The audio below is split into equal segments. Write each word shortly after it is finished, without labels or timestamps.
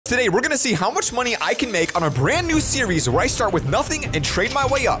Today, we're gonna see how much money I can make on a brand new series where I start with nothing and trade my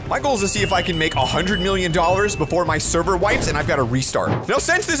way up. My goal is to see if I can make $100 million before my server wipes and I've got to restart. Now,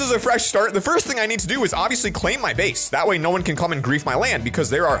 since this is a fresh start, the first thing I need to do is obviously claim my base. That way no one can come and grief my land because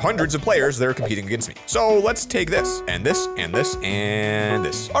there are hundreds of players that are competing against me. So let's take this and this and this and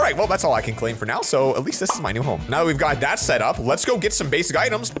this. All right, well, that's all I can claim for now. So at least this is my new home. Now that we've got that set up, let's go get some basic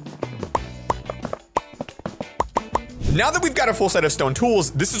items. Now that we've got a full set of stone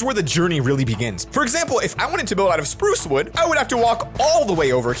tools, this is where the journey really begins. For example, if I wanted to build out of spruce wood, I would have to walk all the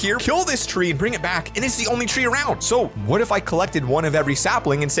way over here, kill this tree and bring it back, and it's the only tree around. So what if I collected one of every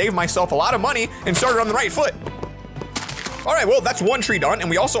sapling and saved myself a lot of money and started on the right foot? All right, well, that's one tree done, and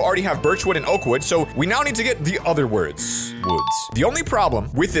we also already have birchwood and oakwood, so we now need to get the other woods. The only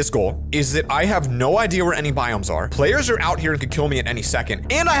problem with this goal is that I have no idea where any biomes are. Players are out here and could kill me at any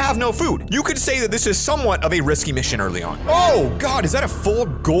second, and I have no food. You could say that this is somewhat of a risky mission early on. Oh God, is that a full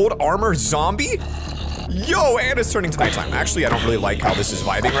gold armor zombie? Yo, and it's turning to nighttime. Actually, I don't really like how this is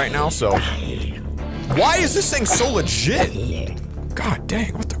vibing right now, so. Why is this thing so legit? God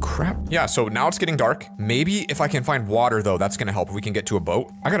dang, what the crap? Yeah, so now it's getting dark. Maybe if I can find water though, that's gonna help if we can get to a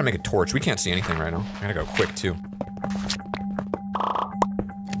boat. I gotta make a torch. We can't see anything right now. I gotta go quick too.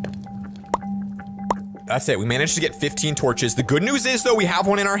 That's it, we managed to get 15 torches. The good news is though, we have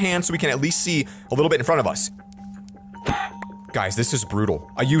one in our hand so we can at least see a little bit in front of us. Guys, this is brutal.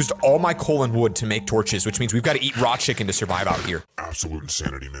 I used all my coal and wood to make torches, which means we've got to eat raw chicken to survive out here. Absolute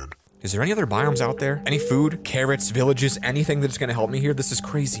insanity, man. Is there any other biomes out there? Any food, carrots, villages, anything that's gonna help me here? This is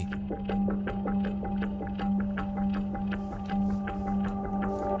crazy.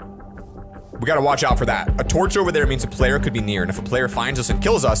 We gotta watch out for that. A torch over there means a player could be near, and if a player finds us and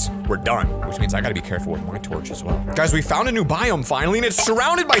kills us, we're done, which means I gotta be careful with my torch as well. Guys, we found a new biome finally, and it's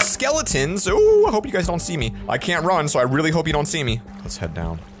surrounded by skeletons. Ooh, I hope you guys don't see me. I can't run, so I really hope you don't see me. Let's head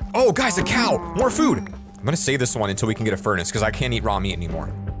down. Oh, guys, a cow, more food. I'm gonna save this one until we can get a furnace, because I can't eat raw meat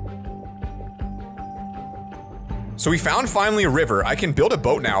anymore. So we found finally a river. I can build a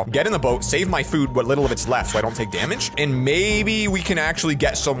boat now, get in the boat, save my food, what little of it's left so I don't take damage, and maybe we can actually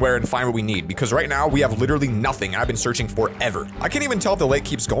get somewhere and find what we need, because right now we have literally nothing. I've been searching forever. I can't even tell if the lake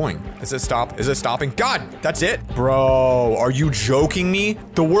keeps going. Is it stop? Is it stopping? God, that's it? Bro, are you joking me?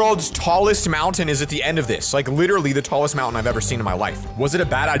 The world's tallest mountain is at the end of this. Like literally the tallest mountain I've ever seen in my life. Was it a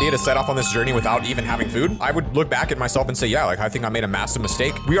bad idea to set off on this journey without even having food? I would look back at myself and say, yeah, like I think I made a massive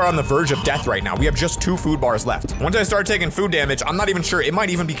mistake. We are on the verge of death right now. We have just 2 food bars left. Once I start taking food damage, I'm not even sure. It might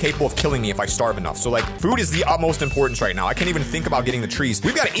even be capable of killing me if I starve enough. So like, food is the utmost importance right now. I can't even think about getting the trees.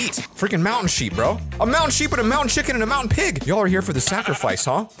 We've got to eat. Freaking mountain sheep, bro. A mountain sheep and a mountain chicken and a mountain pig. Y'all are here for the sacrifice,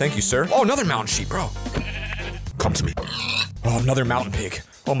 huh? Thank you, sir. Oh, another mountain sheep, bro. Come to me. Oh, another mountain pig.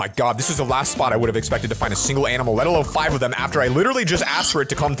 Oh my God, this is the last spot I would have expected to find a single animal, let alone 5 of them after I literally just asked for it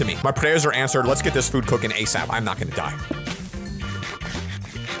to come to me. My prayers are answered. Let's get this food cooking ASAP. I'm not gonna die.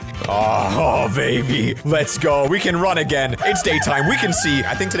 Oh, baby. Let's go. We can run again. It's daytime. We can see.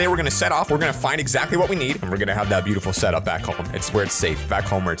 I think today we're going to set off. We're going to find exactly what we need. And we're going to have that beautiful setup back home. It's where it's safe. Back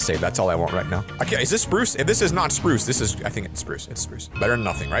home where it's safe. That's all I want right now. Okay, is this spruce? If this is not spruce, this is, I think it's spruce. It's spruce. Better than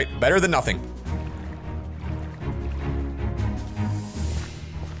nothing, right? Better than nothing.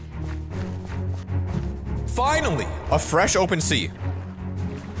 Finally, a fresh open sea.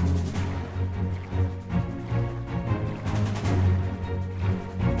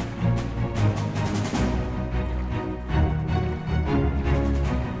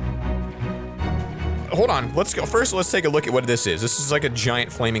 Hold on, let's go. First, let's take a look at what this is. This is like a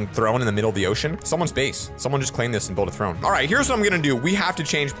giant flaming throne in the middle of the ocean. Someone's base. Someone just claimed this and built a throne. All right, here's what I'm gonna do. We have to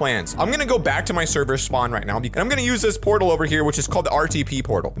change plans. I'm gonna go back to my server spawn right now, and I'm gonna use this portal over here, which is called the RTP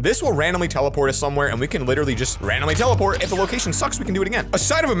portal. This will randomly teleport us somewhere, and we can literally just randomly teleport. If the location sucks, we can do it again. A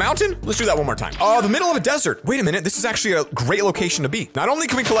side of a mountain? Let's do that one more time. The middle of a desert. Wait a minute, this is actually a great location to be. Not only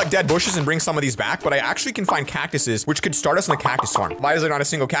can we collect dead bushes and bring some of these back, but I actually can find cactuses, which could start us on a cactus farm. Why is there not a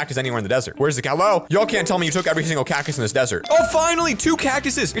single cactus anywhere in the desert? Where's the hello? Y'all can't tell me you took every single cactus in this desert. Oh, finally, 2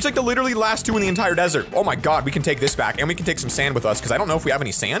 cactuses. It's like the literally last 2 in the entire desert. Oh my God, we can take this back and we can take some sand with us because I don't know if we have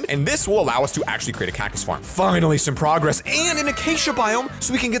any sand, and this will allow us to actually create a cactus farm. Finally, some progress and an acacia biome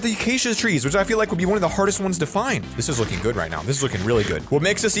so we can get the acacia trees, which I feel like would be one of the hardest ones to find. This is looking good right now. This is looking really good. What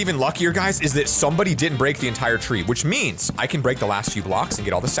makes us even luckier, guys, is that somebody didn't break the entire tree, which means I can break the last few blocks and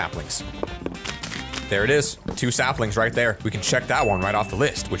get all the saplings. There it is, 2 saplings right there. We can check that one right off the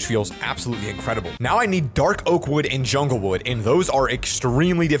list, which feels absolutely incredible. Now I need dark oak wood and jungle wood, and those are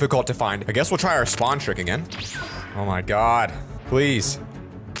extremely difficult to find. I guess we'll try our spawn trick again. Oh my God, please.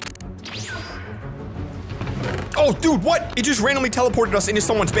 Oh, dude, what? It just randomly teleported us into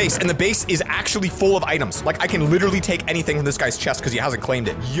someone's base, and the base is actually full of items. Like, I can literally take anything from this guy's chest because he hasn't claimed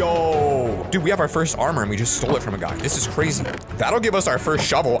it. Yo. Dude, we have our first armor, and we just stole it from a guy. This is crazy. That'll give us our first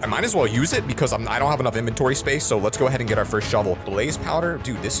shovel. I might as well use it because I don't have enough inventory space, so let's go ahead and get our first shovel. Blaze powder.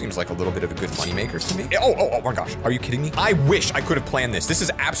 Dude, this seems like a little bit of a good moneymaker to me. Oh my gosh. Are you kidding me? I wish I could have planned this. This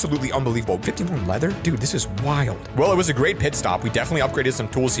is absolutely unbelievable. 51 leather? Dude, this is wild. Well, it was a great pit stop. We definitely upgraded some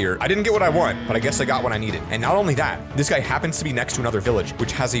tools here. I didn't get what I want, but I guess I got what I needed. And not only that, this guy happens to be next to another village,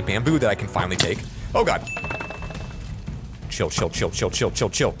 which has a bamboo that I can finally take. Oh God. Chill. I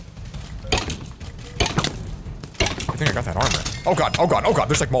think I got that armor. Oh God,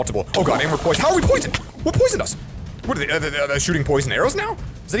 there's like multiple. Oh God, and we're poisoned. How are we poisoned? What poisoned us? What are they shooting poison arrows now?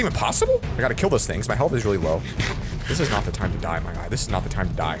 Is that even possible? I gotta kill those things. My health is really low. This is not the time to die, my guy. This is not the time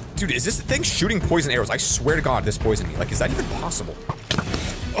to die. Dude, is this thing shooting poison arrows? I swear to God, this poisoned me. Like, is that even possible?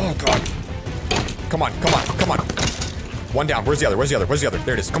 Oh God. Come on. One down. Where's the other?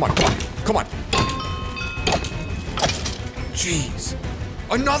 There it is. Come on. Jeez.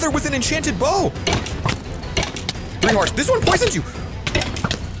 Another with an enchanted bow. 3 hearts. This one poisons you.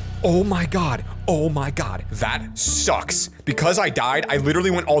 Oh my God. That sucks. Because I died, I literally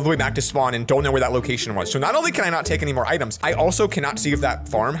went all the way back to spawn and don't know where that location was. So not only can I not take any more items, I also cannot see if that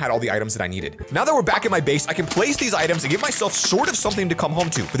farm had all the items that I needed. Now that we're back at my base, I can place these items and give myself sort of something to come home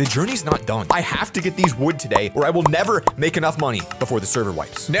to, but the journey's not done. I have to get these wood today or I will never make enough money before the server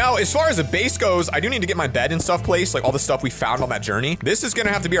wipes. Now, as far as the base goes, I do need to get my bed and stuff placed, like all the stuff we found on that journey. This is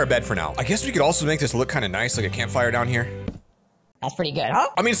gonna have to be our bed for now. I guess we could also make this look kind of nice, like a campfire down here. That's pretty good, huh?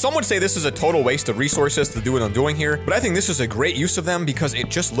 I mean, some would say this is a total waste of resources to do what I'm doing here, but I think this is a great use of them because it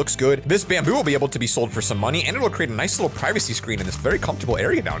just looks good. This bamboo will be able to be sold for some money, and it'll create a nice little privacy screen in this very comfortable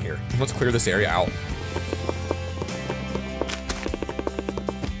area down here. Let's clear this area out.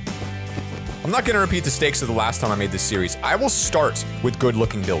 I'm not gonna repeat the stakes of the last time I made this series. I will start with good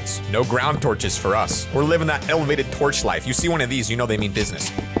looking builds. No ground torches for us. We're living that elevated torch life. You see one of these, you know they mean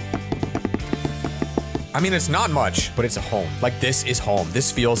business. I mean, it's not much, but it's a home. Like, this is home.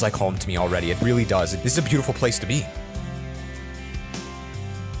 This feels like home to me already. It really does. This is a beautiful place to be.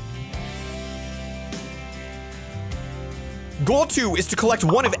 Goal 2 is to collect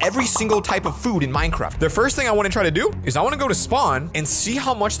one of every single type of food in Minecraft. The first thing I want to try to do is I want to go to spawn and see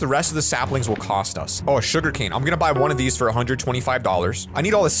how much the rest of the saplings will cost us. Oh, a sugarcane. I'm gonna buy one of these for $125. I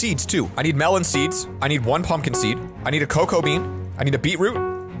need all the seeds too. I need melon seeds. I need 1 pumpkin seed. I need a cocoa bean. I need a beetroot.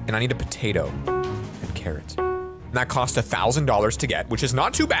 And I need a potato. Carrots. And that cost $1,000 to get, which is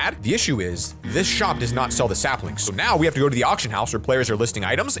not too bad. The issue is this shop does not sell the saplings. So now we have to go to the auction house where players are listing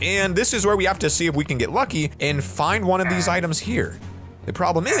items. And this is where we have to see if we can get lucky and find one of these items here. The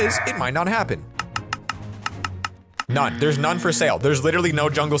problem is it might not happen. None. There's none for sale. There's literally no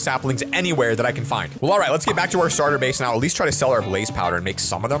jungle saplings anywhere that I can find. Well, all right, let's get back to our starter base now. At least try to sell our blaze powder and make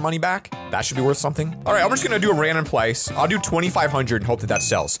some of their money back. That should be worth something. All right, I'm just gonna do a random price. I'll do 2,500 and hope that that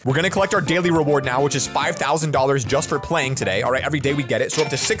sells. We're gonna collect our daily reward now, which is $5,000 just for playing today. All right, every day we get it, so up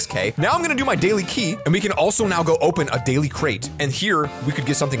to 6K. Now I'm gonna do my daily key, and we can also now go open a daily crate. And here, we could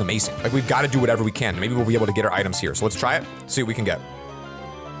get something amazing. Like, we've gotta do whatever we can. Maybe we'll be able to get our items here. So let's try it, see what we can get.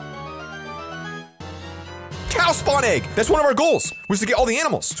 Cow spawn egg. That's one of our goals, was to get all the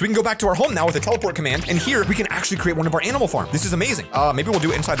animals. So we can go back to our home now with a teleport command. And here we can actually create one of our animal farm. This is amazing. Maybe we'll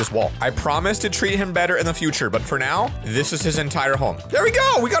do it inside this wall. I promise to treat him better in the future, but for now, this is his entire home. There we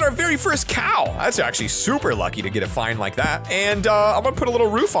go. We got our very first cow. That's actually super lucky to get a find like that. And I'm gonna put a little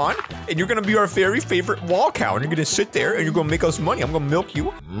roof on, and you're gonna be our very favorite wall cow. And you're gonna sit there and you're gonna make us money. I'm gonna milk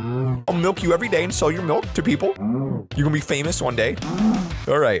you. I'll milk you every day and sell your milk to people. You're gonna be famous one day.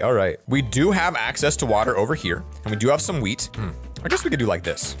 All right, all right. We do have access to water over here, and we do have some wheat. I guess we could do like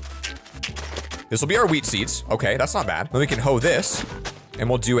this. This will be our wheat seeds. Okay, that's not bad. Then we can hoe this, and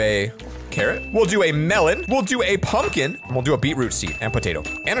we'll do a carrot. We'll do a melon. We'll do a pumpkin. And we'll do a beetroot seed and potato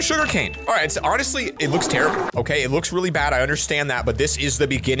and a sugar cane. All right, so honestly, it looks terrible. Okay, it looks really bad. I understand that, but this is the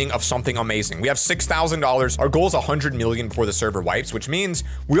beginning of something amazing. We have $6,000. Our goal is 100 million before the server wipes, which means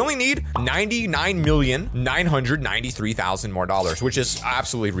we only need 99,993,000 more dollars, which is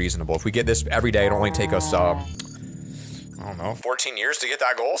absolutely reasonable. If we get this every day, it'll only take us, I don't know, 14 years to get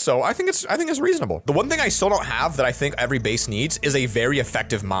that goal. So I think it's reasonable. The one thing I still don't have that I think every base needs is a very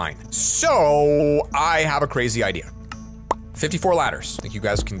effective mine. So I have a crazy idea. 54 ladders. I think you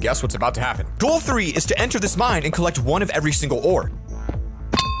guys can guess what's about to happen. Goal 3 is to enter this mine and collect one of every single ore.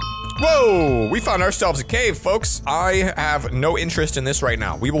 Whoa, we found ourselves a cave, folks. I have no interest in this right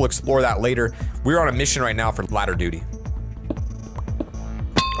now. We will explore that later. We're on a mission right now for ladder duty.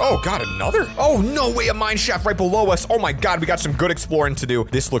 Oh God, another? Oh, no way, a mine shaft right below us. Oh my God, we got some good exploring to do.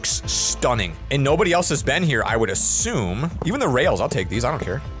 This looks stunning. And nobody else has been here, I would assume. Even the rails, I'll take these, I don't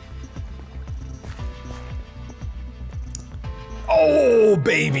care. Oh,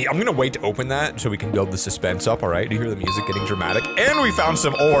 baby. I'm gonna wait to open that so we can build the suspense up, all right? Do you hear the music getting dramatic? And we found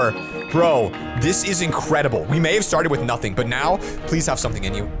some ore. Bro, this is incredible. We may have started with nothing, but now, please have something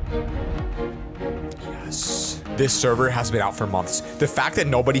in you. Yes. This server has been out for months. The fact that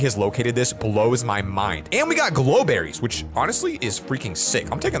nobody has located this blows my mind. And we got glow berries, which honestly is freaking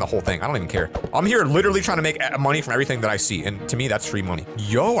sick. I'm taking the whole thing. I don't even care. I'm here literally trying to make money from everything that I see. And to me, that's free money.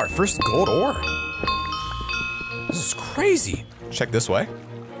 Yo, our first gold ore. This is crazy. Check this way.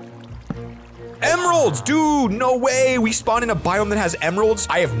 Emeralds, dude, no way. We spawned in a biome that has emeralds.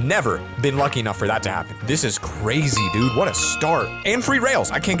 I have never been lucky enough for that to happen. This is crazy, dude. What a start. And free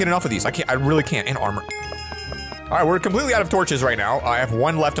rails. I can't get enough of these. I really can't. And armor. All right, we're completely out of torches right now. I have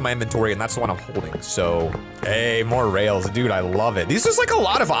one left in my inventory, and that's the one I'm holding. So, hey, more rails. Dude, I love it. This is like a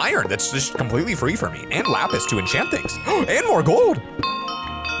lot of iron that's just completely free for me. And lapis to enchant things. And more gold.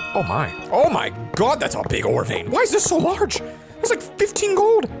 Oh my God, that's a big ore vein. Why is this so large? It's like 15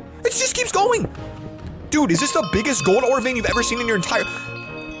 gold. It just keeps going. Dude, is this the biggest gold ore vein you've ever seen in your entire...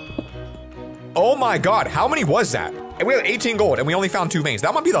 Oh my God, how many was that? And we have 18 gold and we only found 2 veins.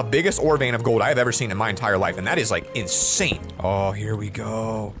 That might be the biggest ore vein of gold I have ever seen in my entire life. And that is like insane. Oh, here we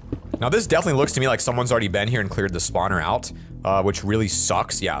go. Now this definitely looks to me like someone's already been here and cleared the spawner out, which really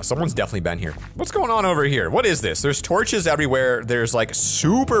sucks. Yeah, someone's definitely been here. What's going on over here? What is this? There's torches everywhere. There's like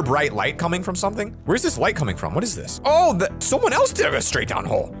super bright light coming from something. Where's this light coming from? What is this? Oh, someone else did a straight down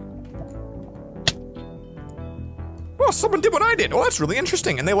hole. Well, someone did what I did. Oh, that's really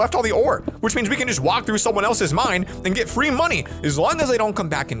interesting. And they left all the ore, which means we can just walk through someone else's mine and get free money as long as they don't come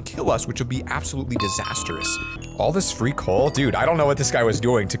back and kill us, which would be absolutely disastrous. All this free coal? Dude, I don't know what this guy was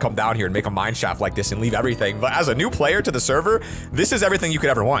doing to come down here and make a mine shaft like this and leave everything. But as a new player to the server, this is everything you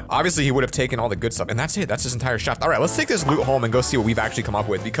could ever want. Obviously, he would have taken all the good stuff. And that's it. That's his entire shaft. All right, let's take this loot home and go see what we've actually come up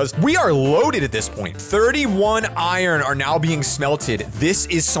with because we are loaded at this point. 31 iron are now being smelted. This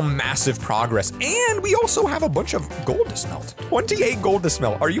is some massive progress. And we also have a bunch of gold to smelt. 28 gold to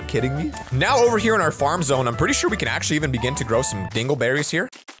smelt. Are you kidding me? Now over here in our farm zone, I'm pretty sure we can actually even begin to grow some dingleberries here.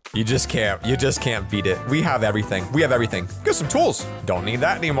 You just can't beat it. We have everything. We have everything. Get some tools. Don't need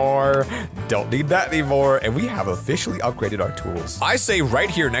that anymore. Don't need that anymore. And we have officially upgraded our tools. I say right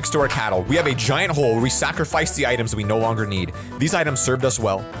here next to our cattle, we have a giant hole where we sacrifice the items that we no longer need. These items served us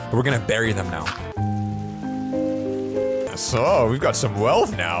well, but we're gonna bury them now. So, we've got some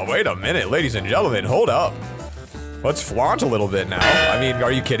wealth now. Wait a minute, ladies and gentlemen, hold up. Let's flaunt a little bit now. I mean,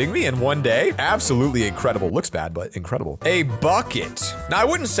 are you kidding me? In one day? Absolutely incredible. Looks bad, but incredible. A bucket. Now, I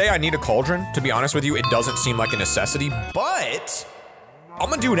wouldn't say I need a cauldron. To be honest with you, it doesn't seem like a necessity, but I'm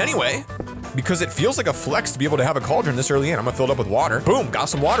gonna do it anyway because it feels like a flex to be able to have a cauldron this early in. I'm gonna fill it up with water. Boom, got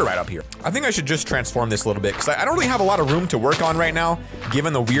some water right up here. I think I should just transform this a little bit because I don't really have a lot of room to work on right now,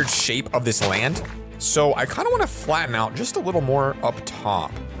 given the weird shape of this land. So I kind of want to flatten out just a little more up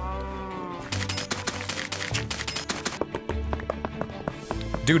top.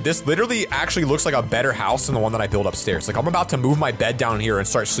 Dude, this literally actually looks like a better house than the one that I built upstairs. Like, I'm about to move my bed down here and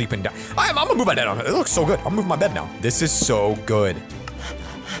start sleeping down. I'm gonna move my bed down. It looks so good. I'm moving my bed now. This is so good.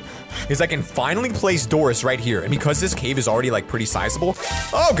 Because I can finally place doors right here. And because this cave is already, like, pretty sizable.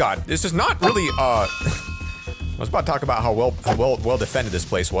 Oh, God. This is not really, I was about to talk about how well defended this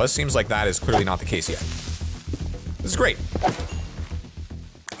place was. Seems like that is clearly not the case yet. This is great.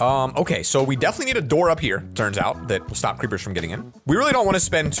 Okay, so we definitely need a door up here, turns out, that will stop creepers from getting in. We really don't want to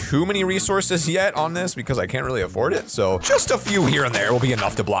spend too many resources yet on this because I can't really afford it. So just a few here and there will be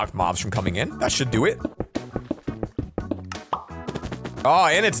enough to block mobs from coming in. That should do it. Oh,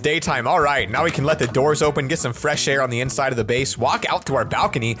 and it's daytime. All right, now we can let the doors open, get some fresh air on the inside of the base, walk out to our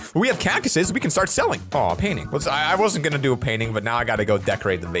balcony where we have cactuses we can start selling. Oh, painting. I wasn't gonna do a painting, but now I gotta go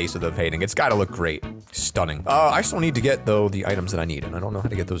decorate the base of the painting. It's gotta look great. Stunning. I still need to get, though, the items that I need, and I don't know how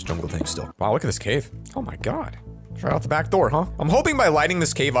to get those jungle things still. Wow, look at this cave. Oh my God. Right out the back door, huh? I'm hoping by lighting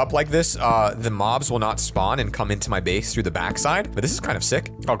this cave up like this, the mobs will not spawn and come into my base through the backside, but this is kind of sick.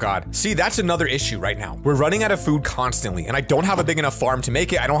 Oh God. See, that's another issue right now. We're running out of food constantly, and I don't have a big enough farm to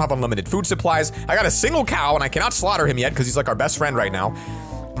make it. I don't have unlimited food supplies. I got a single cow, and I cannot slaughter him yet because he's like our best friend right now.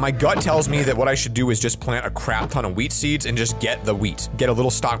 My gut tells me that what I should do is just plant a crap ton of wheat seeds and just get the wheat. Get a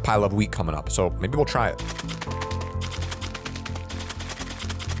little stockpile of wheat coming up. So maybe we'll try it.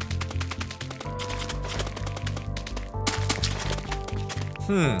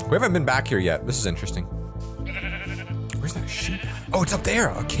 We haven't been back here yet. This is interesting. Where's that sheep at? Oh, it's up there.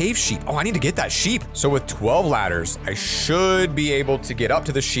 A cave sheep. Oh, I need to get that sheep. So with 12 ladders, I should be able to get up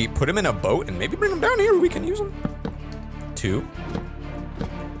to the sheep, put him in a boat, and maybe bring him down here. We can use them. 2,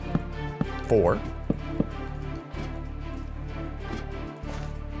 4.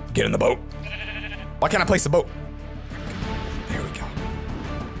 Get in the boat. Why can't I place the boat? There we go.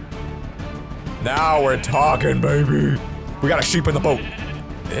 Now we're talking, baby. We got a sheep in the boat.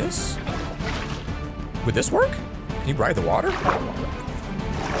 This? Would this work? Can you ride the water?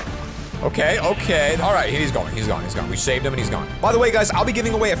 Okay, okay. All right, he's gone. He's gone. He's gone. We saved him and he's gone. By the way, guys, I'll be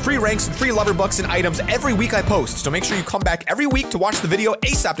giving away a free ranks and free lover bucks and items every week I post. So make sure you come back every week to watch the video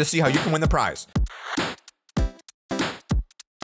ASAP to see how you can win the prize.